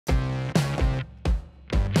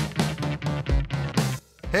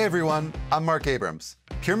Hey everyone, I'm Mark Abrams,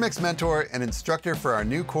 Puremix mentor and instructor for our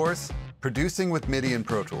new course, Producing with MIDI in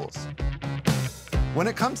Pro Tools. When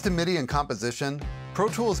it comes to MIDI and composition, Pro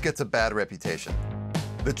Tools gets a bad reputation.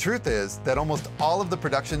 The truth is that almost all of the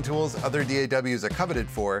production tools other DAWs are coveted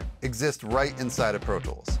for exist right inside of Pro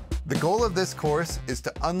Tools. The goal of this course is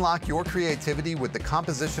to unlock your creativity with the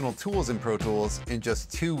compositional tools in Pro Tools in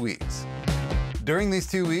just 2 weeks. During these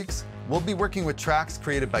 2 weeks, we'll be working with tracks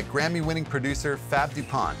created by Grammy-winning producer Fab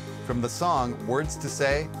Dupont from the song Words to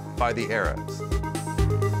Say by the Arabs.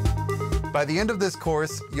 By the end of this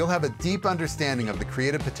course, you'll have a deep understanding of the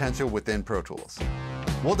creative potential within Pro Tools.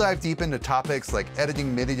 We'll dive deep into topics like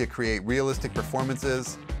editing MIDI to create realistic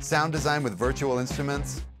performances, sound design with virtual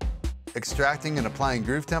instruments, extracting and applying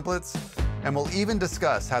groove templates, and we'll even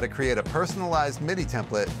discuss how to create a personalized MIDI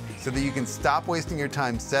template so that you can stop wasting your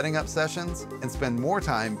time setting up sessions and spend more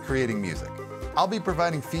time creating music. I'll be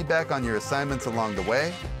providing feedback on your assignments along the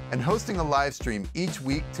way and hosting a live stream each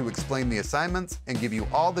week to explain the assignments and give you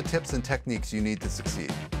all the tips and techniques you need to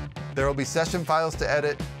succeed. There will be session files to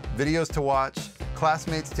edit, videos to watch,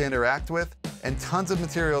 classmates to interact with, and tons of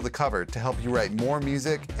material to cover to help you write more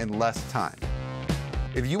music in less time.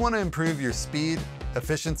 If you want to improve your speed,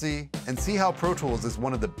 efficiency, and see how Pro Tools is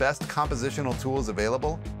one of the best compositional tools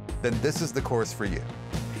available, then this is the course for you.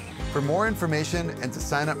 For more information and to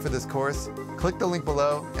sign up for this course, click the link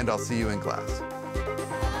below and I'll see you in class.